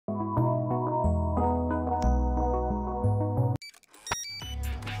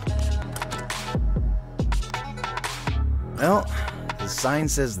Well, the sign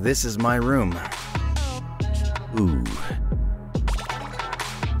says this is my room. Ooh.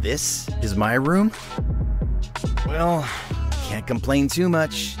 This is my room? Well, can't complain too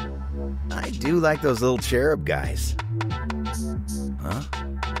much. I do like those little cherub guys. Huh?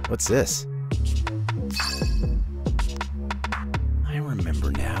 What's this? I remember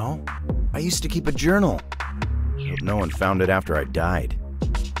now. I used to keep a journal. Hope no one found it after I died.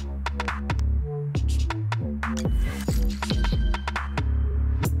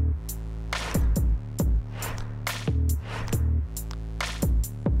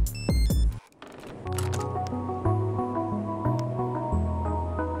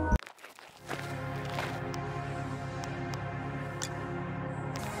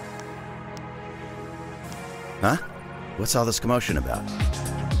 Huh? What's all this commotion about?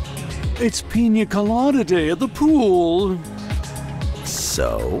 It's Pina Colada Day at the pool.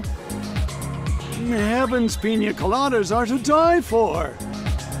 So? Heaven's Pina Coladas are to die for.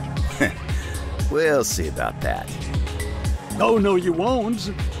 We'll see about that. Oh, no, you won't.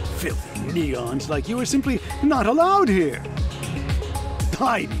 Filthy neons like you are simply not allowed here.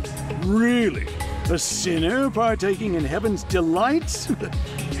 Heidi, really? A sinner partaking in heaven's delights?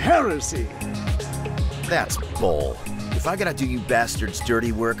 Heresy. That's bull. If I gotta do you bastards'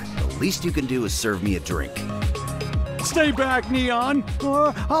 dirty work, the least you can do is serve me a drink. Stay back, Neon,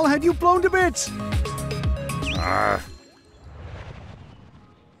 or I'll have you blown to bits. Are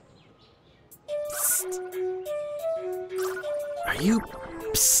you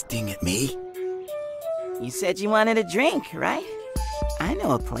psting at me? You said you wanted a drink, right? I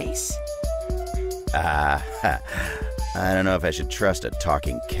know a place. I don't know if I should trust a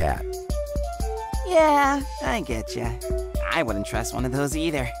talking cat. Yeah, I get ya. I wouldn't trust one of those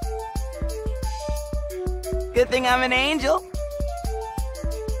either. Good thing I'm an angel.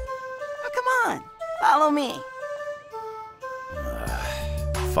 Oh, come on. Follow me.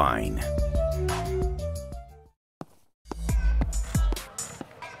 Fine.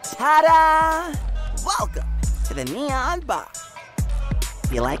 Ta-da! Welcome to the Neon Bar.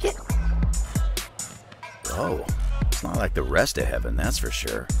 You like it? Oh, it's not like the rest of heaven, that's for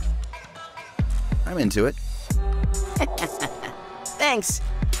sure. I'm into it. Thanks.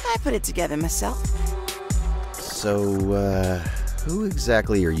 I put it together myself. So, who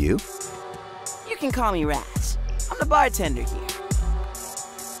exactly are you? You can call me Raz. I'm the bartender here.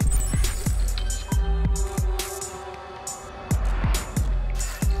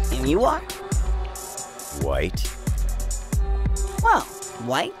 And you are? White. Well,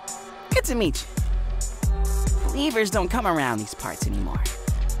 White, good to meet you. Believers don't come around these parts anymore.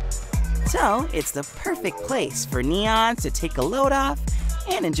 So, it's the perfect place for Neon to take a load off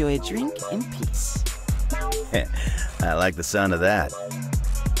and enjoy a drink in peace. I like the sound of that.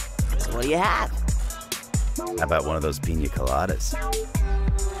 So what do you have? How about one of those pina coladas?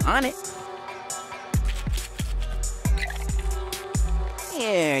 On it.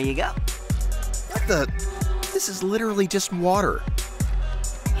 Here you go. What the? This is literally just water.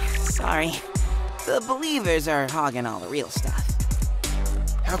 Sorry. The believers are hogging all the real stuff.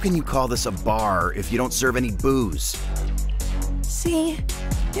 How can you call this a bar if you don't serve any booze? See,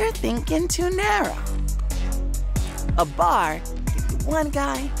 you're thinking too narrow. A bar can be one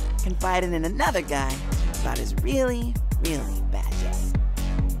guy confiding in another guy about his really, really bad day.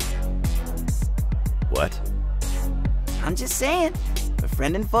 What? I'm just saying,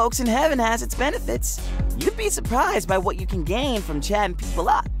 befriending folks in heaven has its benefits. You'd be surprised by what you can gain from chatting people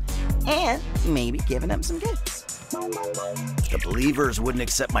up, and maybe giving them some gifts. The believers wouldn't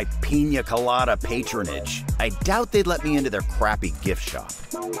accept my pina colada patronage. I doubt they'd let me into their crappy gift shop.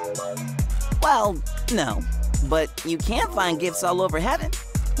 Well, no, but you can find gifts all over heaven.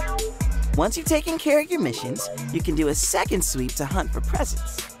 Once you've taken care of your missions, you can do a second sweep to hunt for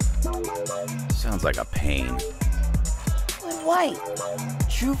presents. Sounds like a pain. But White,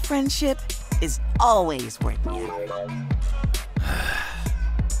 true friendship is always worth the effort.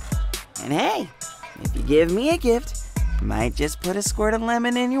 And hey, if you give me a gift, I might just put a squirt of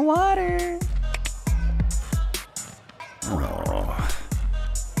lemon in your water. Oh.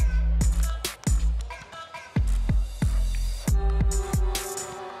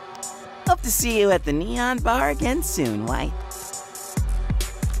 Hope to see you at the Neon Bar again soon, White.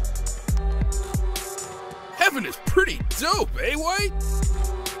 Heaven is pretty dope, eh, White?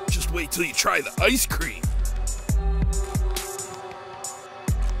 Just wait till you try the ice cream.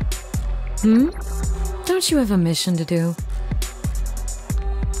 Don't you have a mission to do?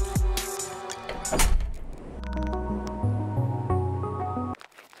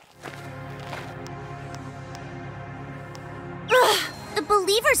 Ugh, the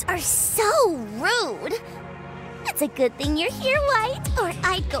believers are so rude. It's a good thing you're here, White, or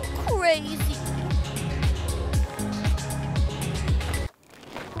I'd go crazy.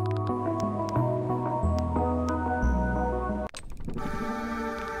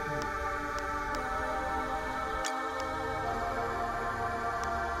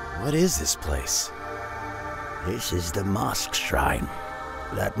 What is this place? This is the mosque shrine.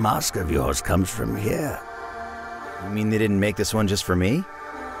 That mosque of yours comes from here. You mean they didn't make this one just for me?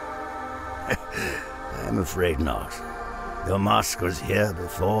 I'm afraid not. The mosque was here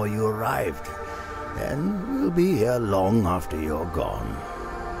before you arrived, and will be here long after you're gone.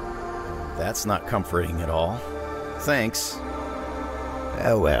 That's not comforting at all. Thanks.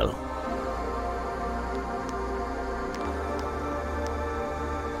 Farewell.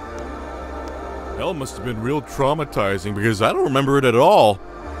 Hell must have been real traumatizing because I don't remember it at all.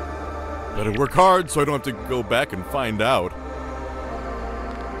 Better work hard so I don't have to go back and find out.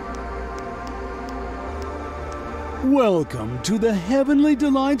 Welcome to the Heavenly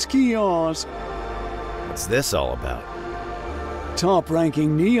Delights kiosk. What's this all about?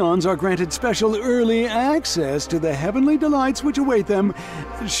 Top-ranking Neons are granted special early access to the Heavenly Delights which await them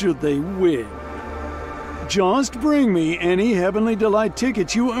should they win. Just bring me any Heavenly Delight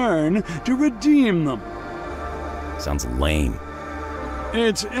tickets you earn to redeem them. Sounds lame.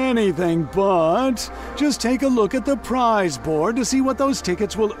 It's anything but. Just take a look at the prize board to see what those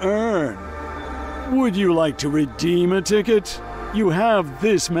tickets will earn. Would you like to redeem a ticket? You have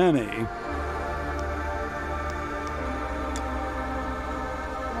this many.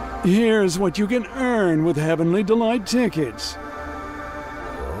 Here's what you can earn with Heavenly Delight tickets.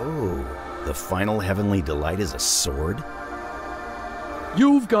 Oh, the final Heavenly Delight is a sword?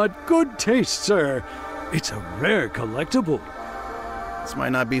 You've got good taste, sir. It's a rare collectible. This might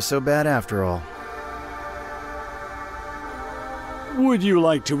not be so bad after all. Would you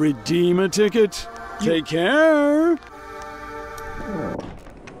like to redeem a ticket? Take care.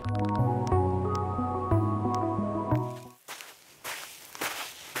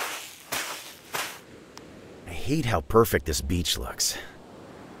 I hate how perfect this beach looks.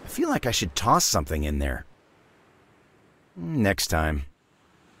 I feel like I should toss something in there. Next time.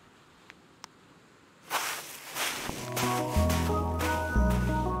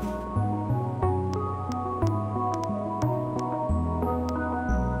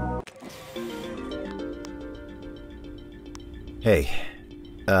 Hey,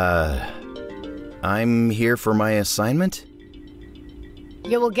 I'm here for my assignment?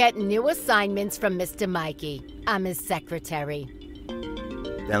 You will get new assignments from Mr. Mikey. I'm his secretary.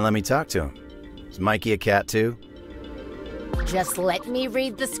 Then let me talk to him. Is Mikey a cat too? Just let me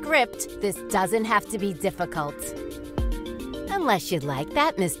read the script. This doesn't have to be difficult. Unless you'd like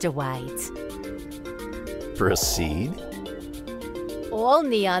that, Mr. White. Proceed. All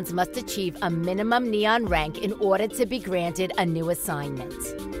Neons must achieve a minimum Neon rank in order to be granted a new assignment.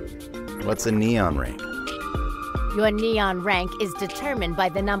 What's a Neon rank? Your Neon rank is determined by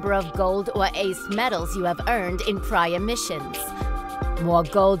the number of gold or ace medals you have earned in prior missions. More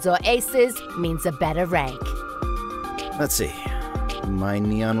golds or aces means a better rank. Let's see. My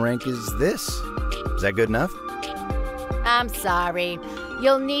Neon rank is this. Is that good enough? I'm sorry.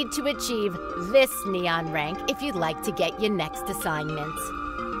 You'll need to achieve this Neon rank if you'd like to get your next assignment.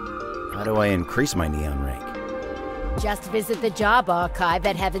 How do I increase my Neon rank? Just visit the job archive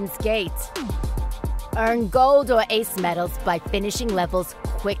at Heaven's Gate. Earn gold or ace medals by finishing levels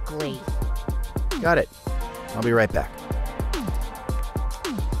quickly. Got it. I'll be right back.